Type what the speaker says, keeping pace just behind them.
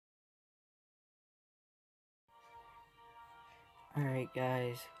Alright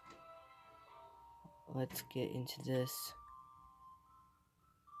guys, let's get into this.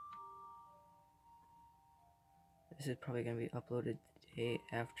 This is probably going to be uploaded the day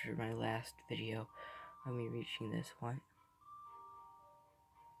after my last video of me reaching this one.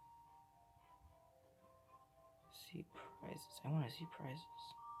 See prizes. I want to see prizes.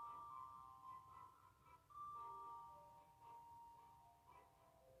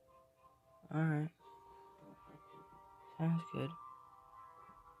 Alright. Sounds good.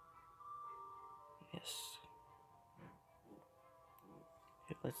 Yes.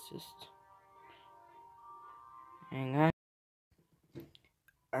 Okay, let's just hang on.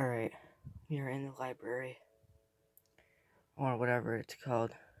 Alright. We are in the library. Or whatever it's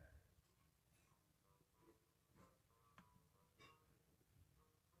called.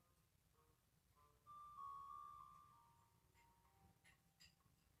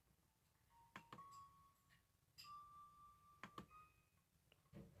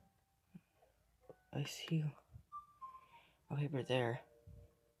 I see a paper there.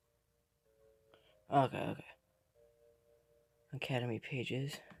 Okay. Academy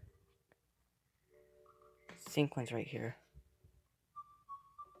pages. Sync one's right here.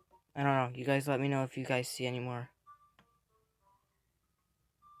 I don't know. You guys let me know if you guys see any more.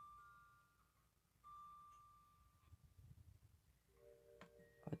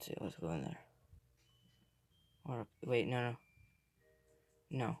 Let's see. Let's go in there. Or wait, no.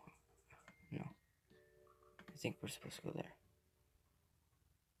 I think we're supposed to go there.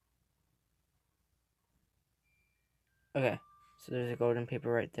 Okay, so there's a golden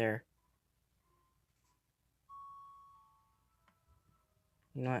paper right there.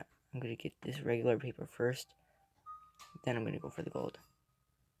 You know what? I'm gonna get this regular paper first. Then I'm gonna go for the gold.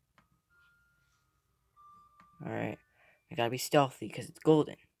 Alright. I gotta be stealthy because it's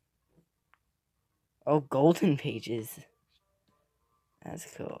golden. Oh, golden pages. That's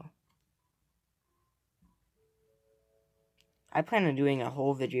cool. I plan on doing a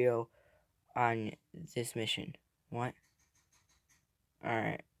whole video on this mission. What?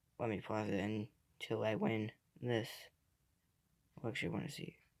 Alright. Let me pause it until I win this. I actually want to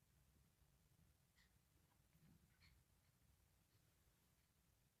see.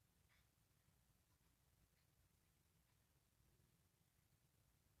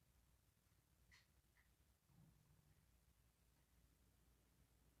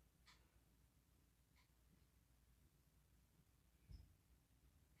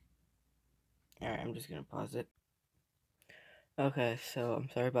 Alright, I'm just gonna pause it. Okay, so I'm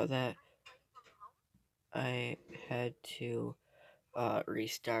sorry about that. I had to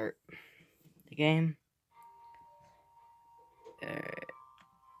restart the game.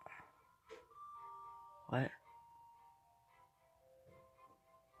 What?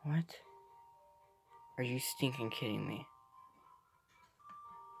 What? Are you stinking kidding me?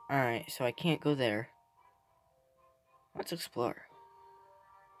 Alright, so I can't go there. Let's explore.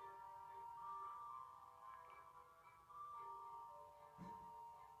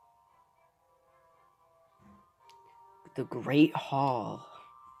 The Great Hall.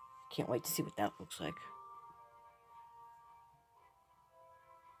 Can't wait to see what that looks like.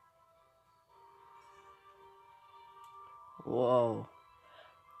 Whoa.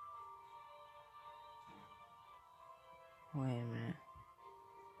 Wait a minute.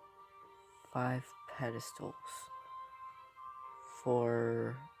 5 pedestals.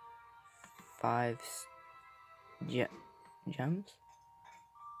 For 5 gems?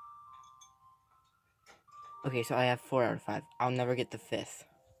 Okay, so I have 4 out of 5. I'll never get the 5th.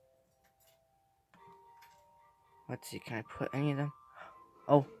 Let's see, can I put any of them?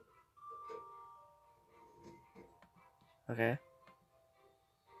 Oh. Okay.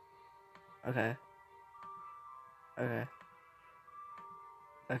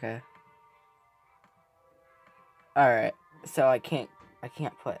 Alright, so I can't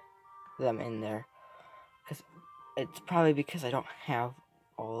put them in there. Because it's probably because I don't have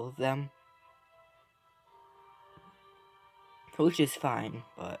all of them. Which is fine,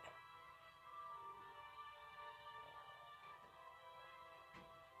 but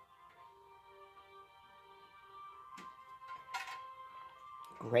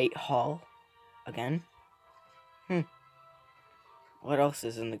Great Hall again? What else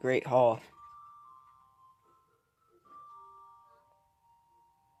is in the Great Hall?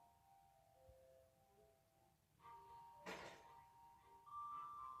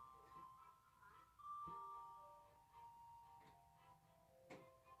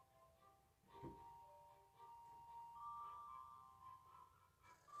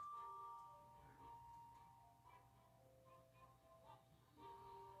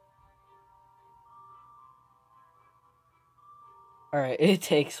 Alright, it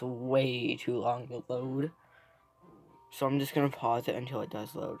takes way too long to load. So I'm just gonna pause it until it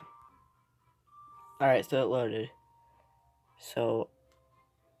does load. Alright, so it loaded. So,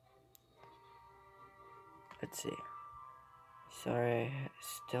 let's see. Sorry, I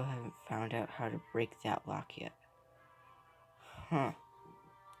still haven't found out how to break that lock yet. Huh.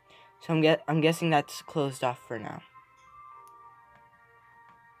 So I'm guessing that's closed off for now.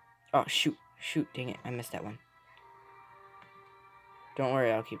 Oh, shoot, dang it, I missed that one. Don't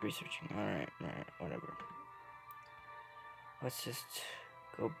worry, I'll keep researching. Alright, whatever. Let's just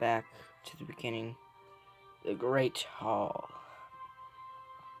go back to the beginning. The Great Hall.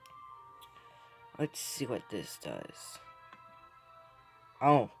 Let's see what this does.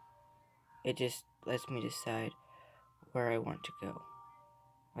 Oh, it just lets me decide where I want to go.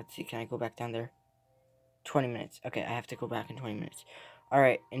 Let's see, can I go back down there? 20 minutes. Okay, I have to go back in 20 minutes.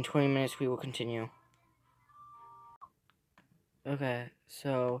 Alright, in 20 minutes we will continue. Okay,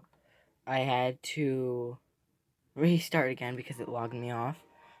 so I had to restart again because it logged me off.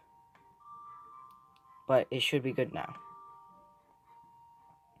 But it should be good now.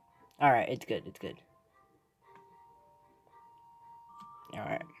 Alright, it's good,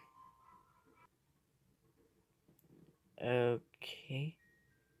 Alright. Okay.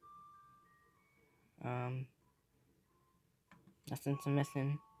 Nothing's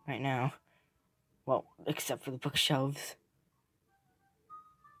missing right now. Well, except for the bookshelves.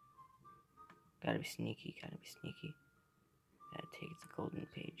 Gotta be sneaky. Gotta take the golden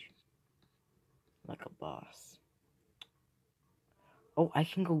page. Like a boss. Oh, I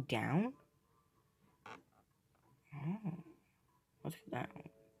can go down? Oh. Let's go down.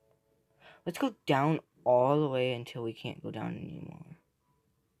 Let's go down all the way until we can't go down anymore.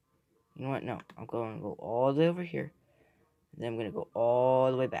 You know what? No. I'm going to go all the way over here. And then I'm going to go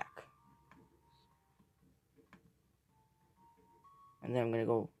all the way back. And then I'm going to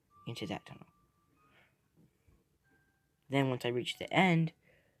go into that tunnel. Then once I reach the end,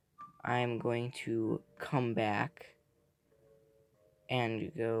 I'm going to come back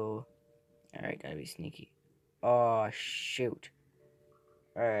and go. Alright, gotta be sneaky. Oh, shoot.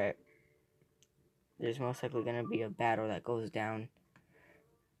 Alright. There's most likely gonna be a battle that goes down.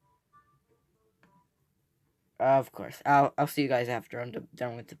 Of course. I'll see you guys after I'm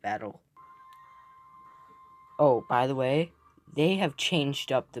done with the battle. Oh, by the way, they have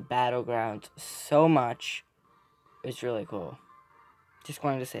changed up the battlegrounds so much. It's really cool. Just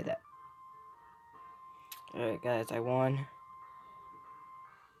wanted to say that. Alright, guys, I won.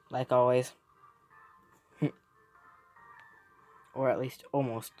 Like always. Or at least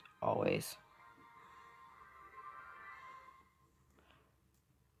almost always.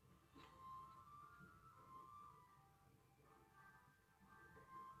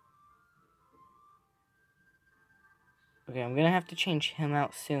 Okay, I'm gonna have to change him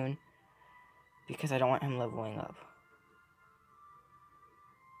out soon. Because I don't want him leveling up.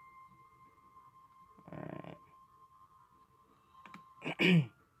 Alright.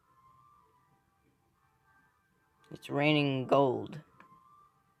 It's raining gold.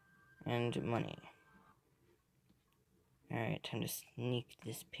 And money. Alright, time to sneak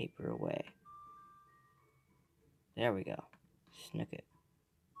this paper away. There we go. Snook it.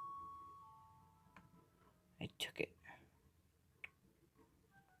 I took it.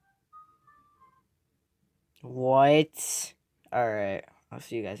 What? Alright, I'll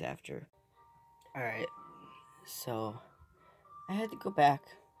see you guys after. Alright, so I had to go back.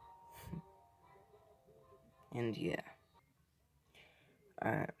 And yeah.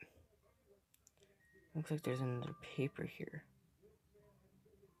 Alright. Looks like there's another paper here.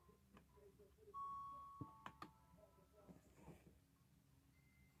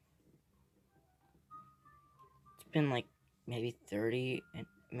 It's been like maybe 30 and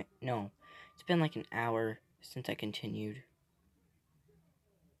no, it's been like an hour since I continued.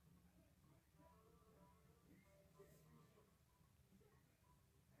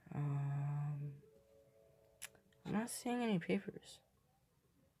 I'm not seeing any papers.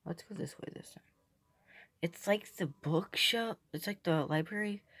 Let's go this way this time. It's like the bookshelf, it's like the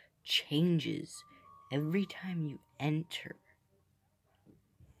library changes every time you enter.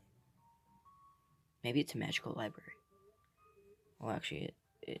 Maybe it's a magical library. Well, actually,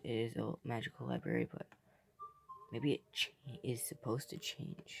 it is a magical library, but maybe it is supposed to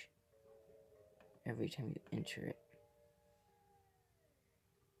change every time you enter it.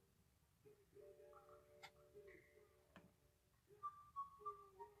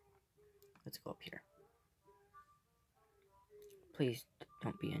 Let's go up here. Please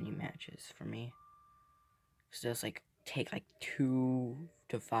don't be any matches for me. So it's like take like 2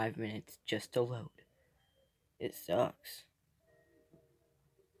 to 5 minutes just to load. It sucks.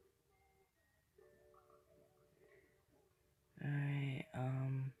 Alright,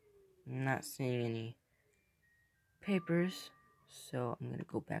 I'm not seeing any papers, so I'm gonna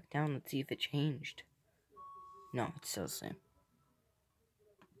go back down. Let's see if it changed. No, it's still the same.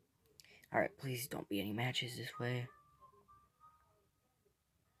 Alright, please don't be any matches this way.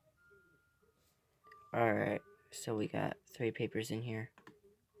 Alright, so we got 3 papers in here.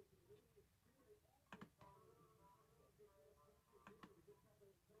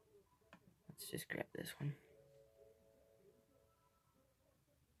 Let's just grab this one.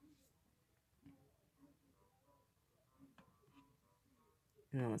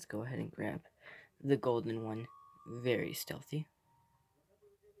 And then let's go ahead and grab the golden one. Very stealthy.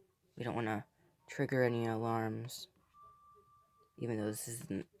 We don't want to trigger any alarms. Even though this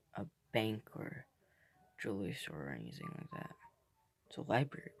isn't a bank or jewelry store or anything like that. It's a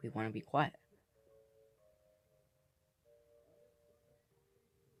library. We want to be quiet.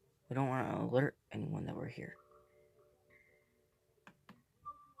 We don't want to alert anyone that we're here.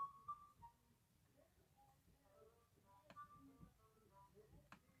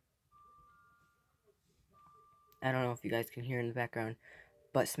 I don't know if you guys can hear in the background,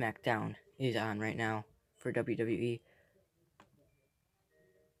 but SmackDown is on right now for WWE.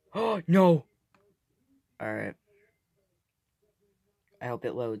 Oh, no! Alright. I hope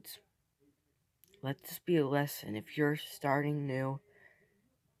it loads. Let this be a lesson. If you're starting new,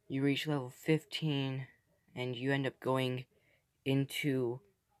 you reach level 15, and you end up going into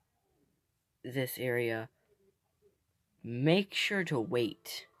this area, make sure to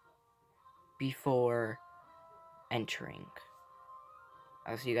wait before entering.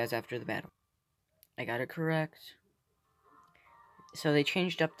 I'll see you guys after the battle. I got it correct. So they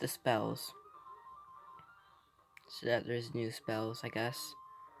changed up the spells, so that there's new spells, I guess.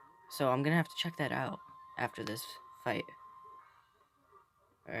 So I'm gonna have to check that out after this fight.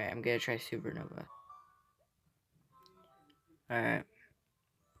 Alright, I'm gonna try Supernova. Alright.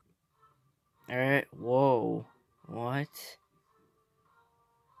 Alright, whoa. What?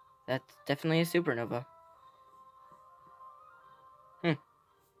 That's definitely a Supernova.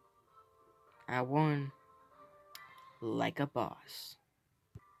 I won. Like a boss.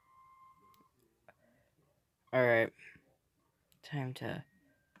 Alright. Time to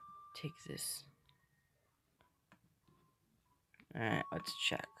take this. Alright, let's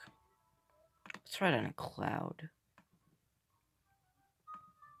check. Let's try it on a cloud.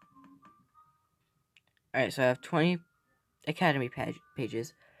 Alright, so I have 20 Academy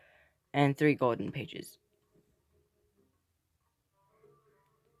pages and 3 golden pages.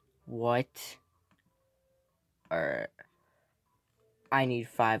 What? Alright. I need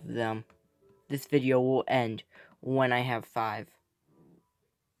 5 of them. This video will end when I have 5.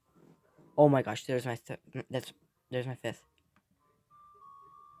 Oh my gosh, there's my there's my 5th.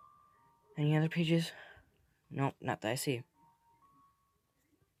 Any other pages? Nope, not that I see.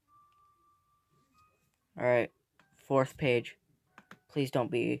 Alright, 4th page. Please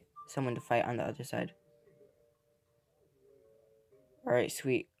don't be someone to fight on the other side. Alright,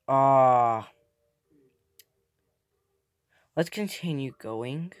 sweet. Ah. Let's continue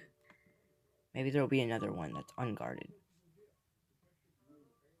going. Maybe there'll be another one that's unguarded.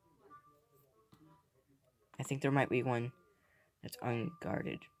 I think there might be one that's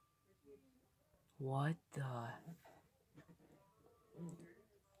unguarded. What the...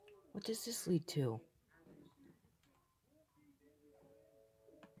 What does this lead to?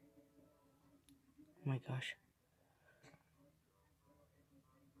 Oh my gosh.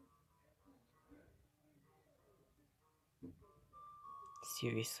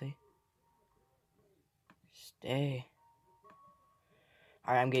 Seriously? Stay.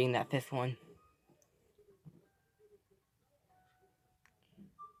 Alright, I'm getting that 5th one.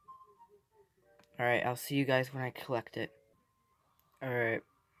 Alright, I'll see you guys when I collect it. Alright.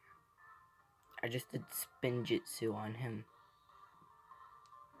 I just did spin jitsu on him.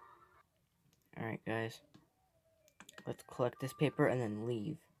 Alright, guys. Let's collect this paper and then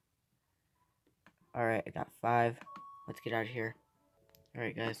leave. Alright, I got 5. Let's get out of here.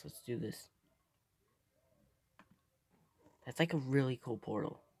 Alright, guys, let's do this. That's like a really cool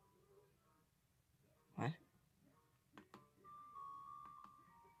portal. What?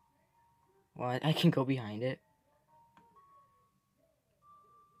 What? I can go behind it?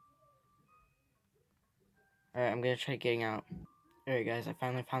 Alright, I'm gonna try getting out. Alright, guys, I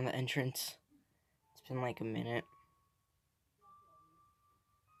finally found the entrance. It's been like a minute.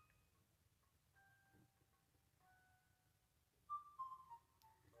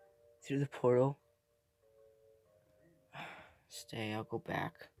 Through the portal. Stay, I'll go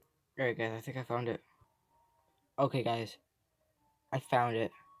back. Alright, guys, I think I found it. Okay, guys. I found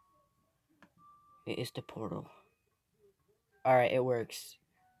it. It is the portal. Alright, it works.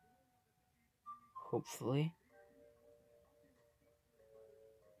 Hopefully.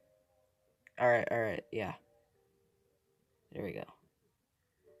 Alright, yeah. There we go.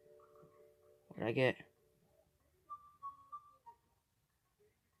 What did I get?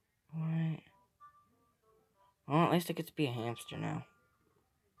 What? Well, at least I get to be a hamster now.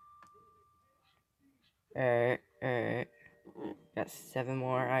 Alright. Got 7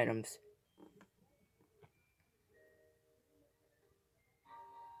 more items.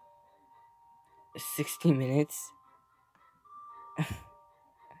 60 minutes?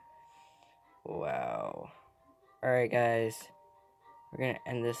 Wow. Alright, guys. We're gonna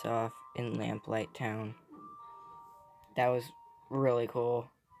end this off in Lamplight Town. That was really cool.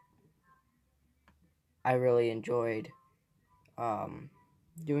 I really enjoyed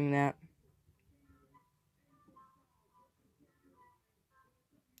doing that.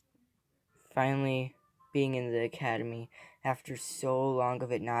 Finally being in the academy after so long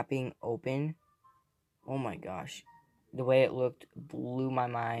of it not being open. Oh my gosh. The way it looked blew my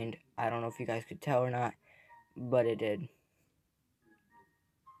mind. I don't know if you guys could tell or not, but it did.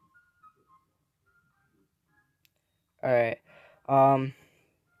 Alright.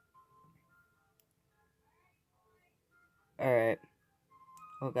 Alright.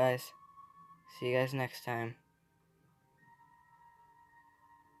 Well, guys, see you guys next time.